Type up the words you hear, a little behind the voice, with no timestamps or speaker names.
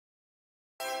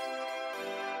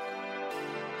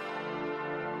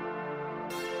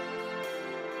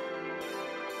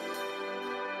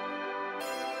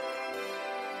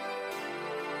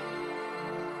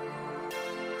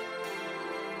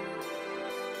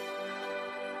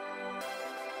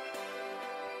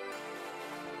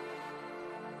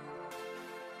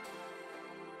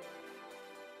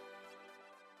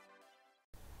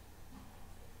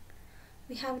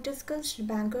We have discussed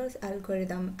Banger's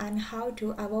algorithm and how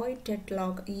to avoid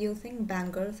deadlock using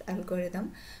Banger's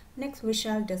algorithm. Next, we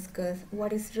shall discuss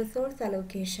what is resource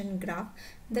allocation graph,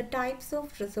 the types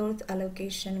of resource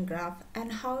allocation graph,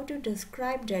 and how to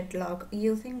describe deadlock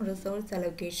using resource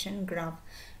allocation graph.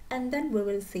 And then we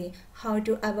will see how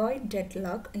to avoid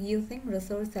deadlock using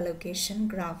resource allocation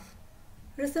graph.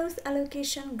 Resource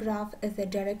allocation graph is a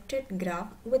directed graph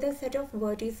with a set of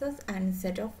vertices and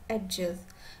set of edges,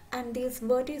 and these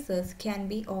vertices can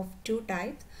be of two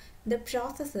types: the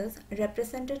processes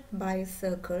represented by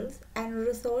circles and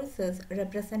resources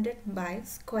represented by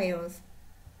squares.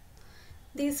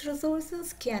 These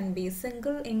resources can be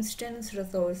single instance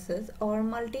resources or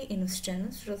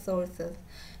multi-instance resources.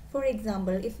 For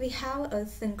example, if we have a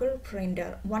single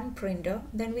printer, one printer,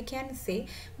 then we can say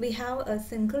we have a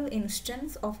single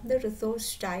instance of the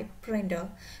resource type printer.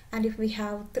 And if we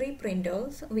have three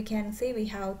printers, we can say we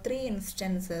have three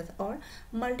instances or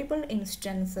multiple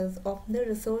instances of the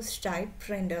resource type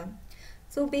printer.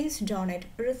 So based on it,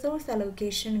 resource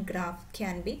allocation graph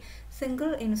can be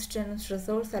single instance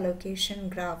resource allocation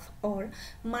graph or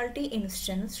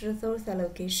multi-instance resource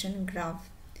allocation graph.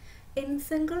 In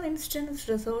single instance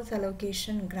resource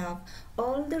allocation graph,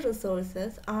 all the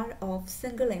resources are of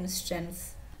single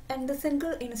instance, and the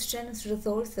single instance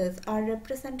resources are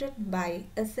represented by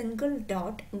a single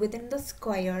dot within the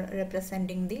square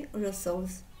representing the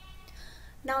resource.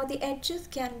 Now the edges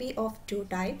can be of two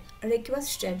types: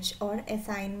 request edge or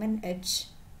assignment edge.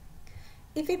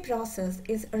 If a process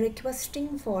is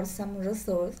requesting for some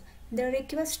resource, the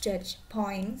request edge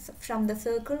points from the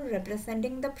circle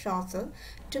representing the process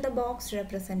to the box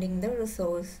representing the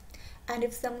resource. And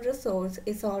if some resource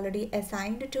is already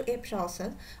assigned to a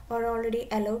process or already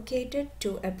allocated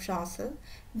to a process,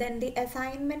 then the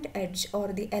assignment edge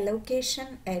or the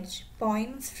allocation edge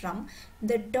points from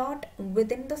the dot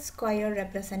within the square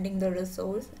representing the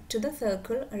resource to the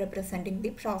circle representing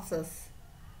the process.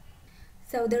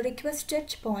 So the request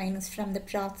edge points from the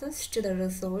process to the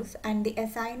resource, and the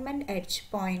assignment edge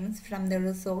points from the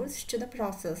resource to the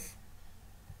process.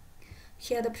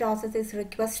 Here the process is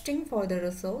requesting for the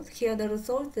resource. Here the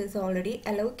resource is already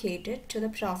allocated to the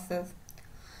process.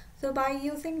 So by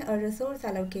using a resource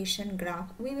allocation graph,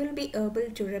 we will be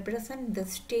able to represent the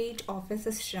state of a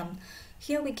system.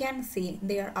 Here we can see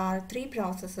there are three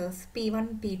processes,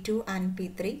 P1, P2 and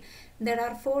P3. There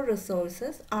are four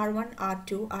resources, R1,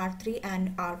 R2, R3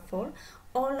 and R4.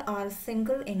 All are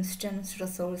single instance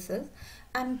resources,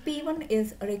 and P1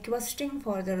 is requesting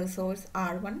for the resource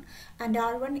R1 and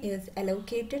R1 is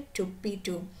allocated to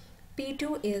P2.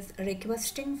 P2 is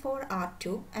requesting for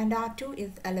R2 and R2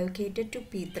 is allocated to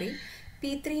P3.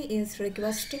 P3 is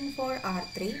requesting for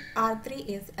R3. R3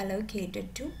 is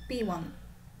allocated to P1.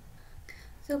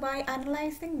 So by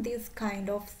analyzing this kind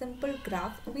of simple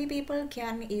graph, we people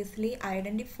can easily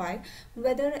identify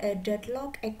whether a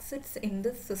deadlock exists in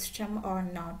this system or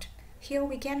not. Here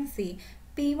we can see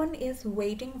P1 is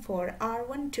waiting for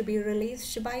R1 to be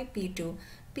released by P2.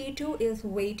 P2 is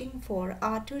waiting for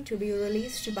R2 to be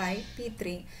released by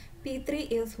P3.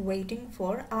 P3 is waiting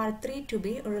for R3 to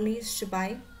be released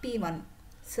by P1.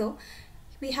 So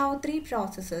we have three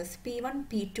processes, P1,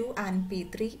 P2 and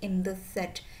P3 in this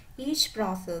set. Each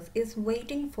process is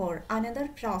waiting for another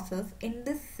process in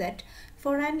this set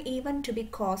for an event to be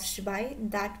caused by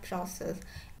that process.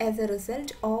 As a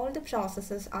result, all the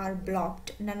processes are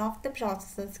blocked. None of the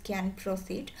processes can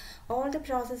proceed. All the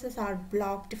processes are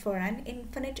blocked for an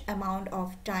infinite amount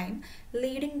of time,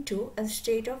 leading to a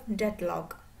state of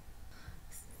deadlock.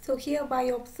 So here, by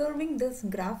observing this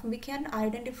graph, we can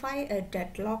identify a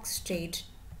deadlock state.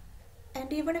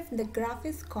 And even if the graph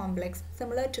is complex,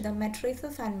 similar to the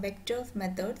matrices and vectors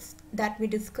methods that we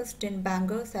discussed in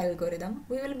Banger's algorithm,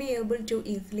 we will be able to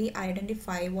easily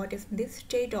identify what is the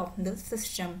state of the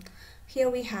system. Here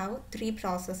we have three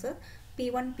processes,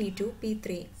 P1, P2,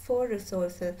 P3, four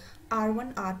resources,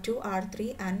 R1, R2,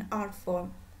 R3 and R4.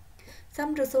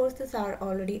 Some resources are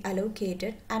already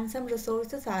allocated and some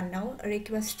resources are now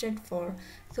requested for.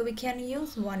 So we can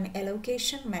use one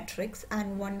allocation matrix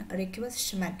and one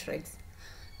request matrix.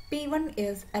 P1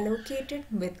 is allocated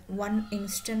with one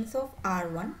instance of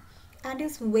R1 and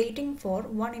is waiting for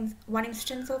one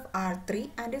instance of R3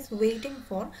 and is waiting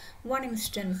for one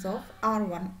instance of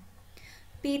R1.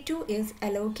 P2 is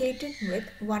allocated with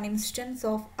one instance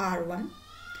of R1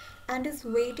 and is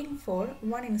waiting for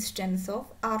one instance of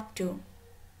R2.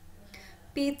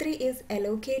 P3 is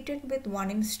allocated with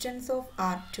one instance of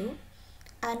R2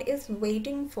 and is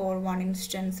waiting for one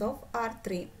instance of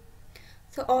R3.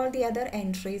 So all the other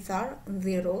entries are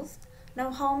zeros.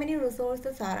 Now how many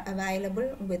resources are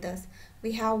available with us?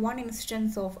 We have one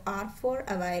instance of R4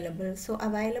 available. So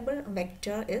available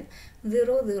vector is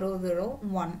 0, 0, 0,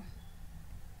 1.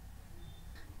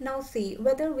 Now see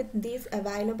whether with these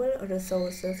available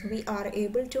resources we are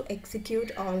able to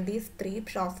execute all these three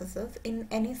processes in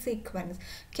any sequence.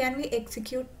 Can we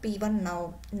execute P1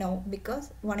 now? No,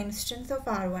 because one instance of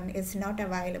R1 is not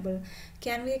available.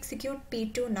 Can we execute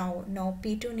P2 now? No,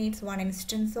 P2 needs one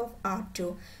instance of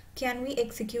R2. Can we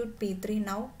execute P3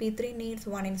 now? P3 needs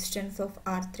one instance of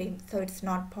R3, so it's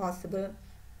not possible.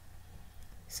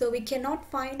 So we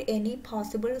cannot find any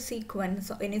possible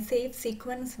sequence or any safe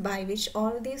sequence by which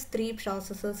all these three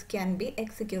processes can be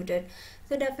executed.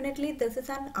 So definitely this is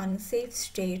an unsafe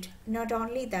state. Not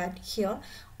only that, here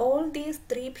all these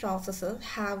three processes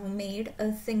have made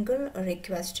a single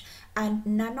request and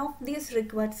none of these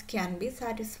requests can be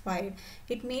satisfied.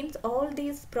 It means all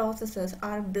these processes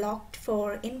are blocked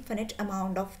for infinite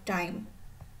amount of time.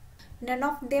 None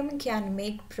of them can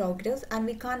make progress and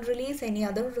we can't release any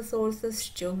other resources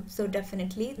too. So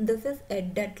definitely this is a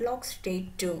deadlock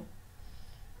state too.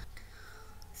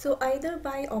 So either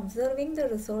by observing the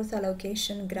resource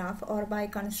allocation graph or by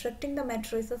constructing the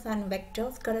matrices and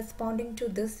vectors corresponding to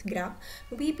this graph,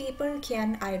 we people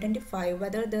can identify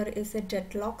whether there is a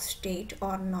deadlock state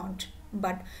or not.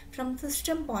 But from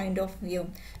system point of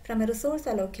view, from a resource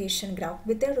allocation graph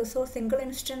with a single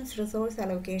instance resource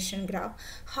allocation graph,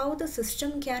 how the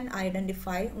system can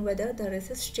identify whether there is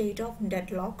a state of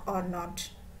deadlock or not.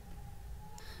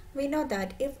 We know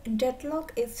that if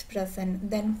deadlock is present,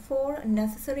 then four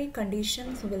necessary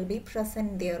conditions will be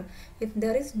present there. If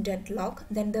there is deadlock,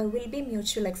 then there will be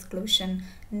mutual exclusion,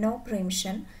 no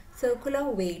preemption, circular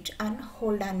wait and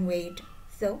hold and wait.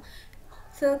 So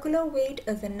circular wait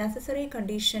is a necessary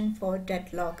condition for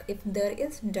deadlock. If there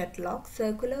is deadlock,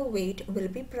 circular wait will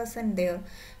be present there.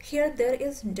 Here there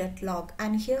is deadlock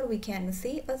and here we can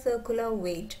see a circular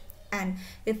wait. And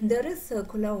if there is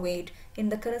circular wait, in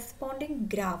the corresponding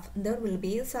graph there will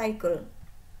be a cycle.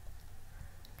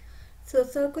 So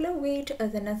circular wait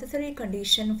is a necessary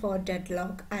condition for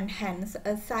deadlock and hence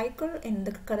a cycle in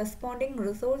the corresponding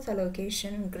resource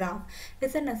allocation graph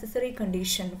is a necessary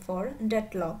condition for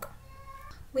deadlock.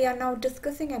 We are now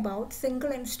discussing about single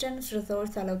instance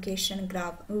resource allocation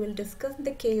graph. We will discuss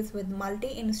the case with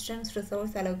multi-instance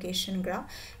resource allocation graph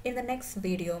in the next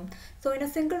video. So in a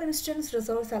single instance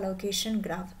resource allocation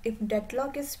graph, if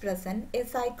deadlock is present, a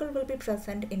cycle will be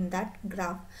present in that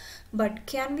graph. But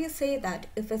can we say that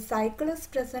if a cycle is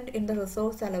present in the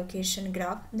resource allocation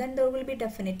graph, then there will be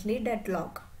definitely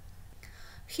deadlock?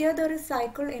 Here there is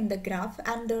cycle in the graph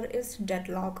and there is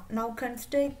deadlock. Now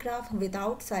consider a graph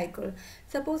without cycle.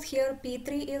 Suppose here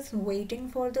P3 is waiting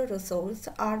for the resource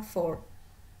R4.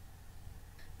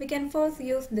 We can first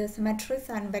use this matrix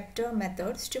and vector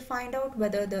methods to find out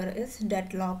whether there is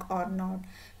deadlock or not.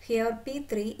 Here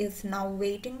P3 is now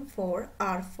waiting for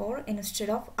R4 instead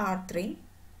of R3.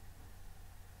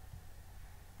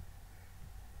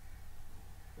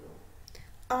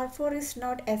 R4 is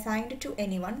not assigned to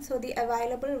anyone, so the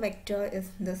available vector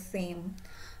is the same.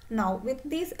 Now with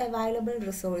these available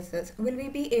resources, will we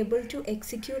be able to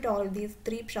execute all these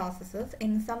three processes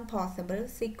in some possible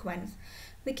sequence?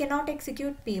 We cannot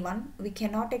execute P1, we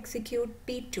cannot execute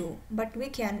P2, but we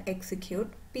can execute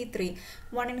P3.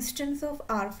 One instance of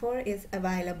R4 is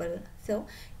available. So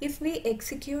if we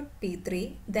execute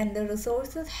P3, then the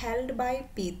resources held by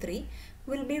P3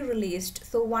 will be released.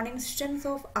 So one instance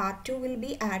of R2 will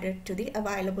be added to the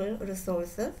available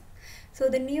resources. So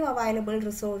the new available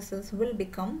resources will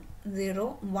become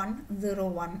 0, 1, 0,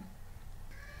 1.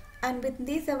 And with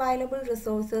these available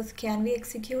resources, can we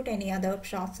execute any other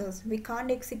process? We can't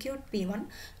execute P1,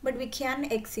 but we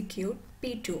can execute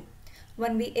P2.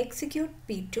 When we execute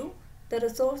P2, the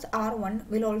resource R1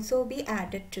 will also be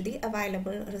added to the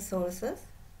available resources.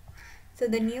 So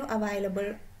the new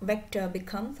available vector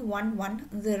becomes 1,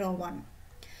 1, 0, 1.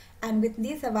 And with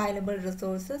these available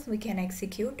resources, we can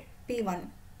execute P1.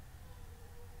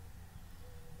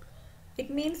 It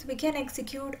means we can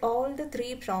execute all the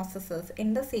three processes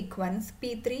in the sequence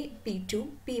P3, P2,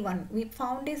 P1. We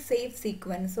found a safe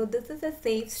sequence. So this is a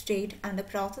safe state and the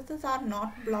processes are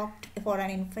not blocked for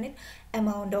an infinite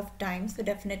amount of time. So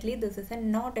definitely this is a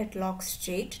no deadlock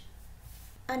state.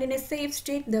 And in a safe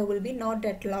state there will be no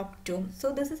deadlock too.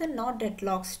 So this is a no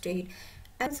deadlock state.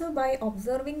 And so by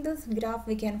observing this graph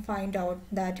we can find out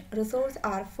that resource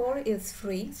R4 is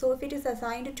free. So if it is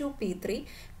assigned to P3,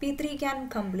 P3 can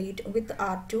complete with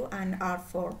R2 and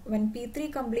R4. When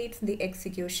P3 completes the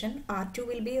execution, R2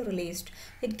 will be released.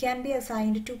 It can be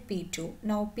assigned to P2.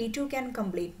 Now P2 can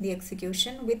complete the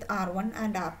execution with R1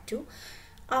 and R2.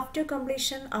 After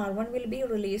completion, R1 will be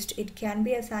released. It can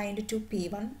be assigned to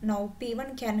P1. Now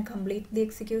P1 can complete the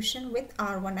execution with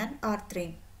R1 and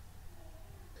R3.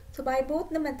 So by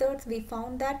both the methods we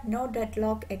found that no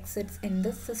deadlock exists in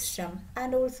this system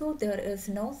and also there is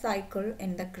no cycle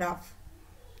in the graph.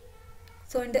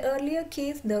 So in the earlier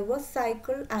case there was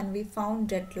cycle and we found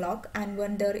deadlock, and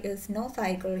when there is no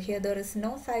cycle, here there is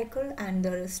no cycle and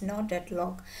there is no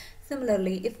deadlock.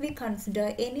 Similarly, if we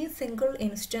consider any single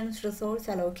instance resource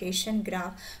allocation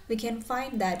graph, we can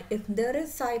find that if there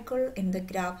is cycle in the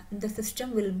graph, the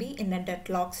system will be in a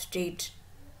deadlock state.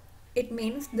 It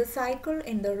means the cycle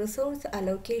in the resource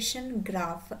allocation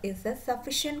graph is a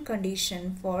sufficient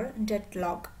condition for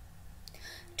deadlock.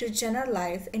 To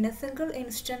generalize, in a single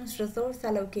instance resource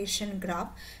allocation graph,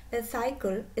 a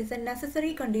cycle is a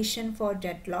necessary condition for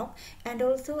deadlock and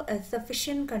also a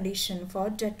sufficient condition for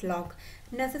deadlock.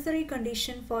 Necessary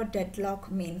condition for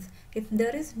deadlock means if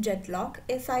there is deadlock,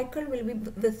 a cycle will be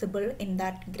visible in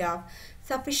that graph.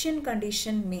 Sufficient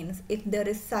condition means if there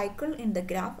is cycle in the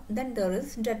graph, then there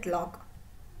is deadlock.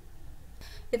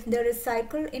 If there is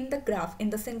cycle in the graph, in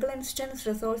the single instance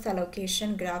resource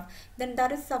allocation graph, then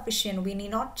that is sufficient. We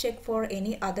need not check for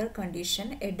any other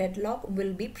condition. A deadlock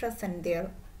will be present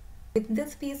there. With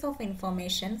this piece of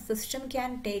information, system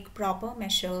can take proper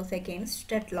measures against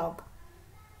deadlock.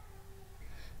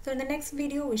 So in the next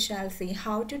video, we shall see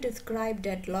how to describe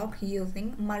deadlock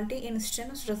using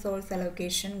multi-instance resource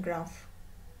allocation graph.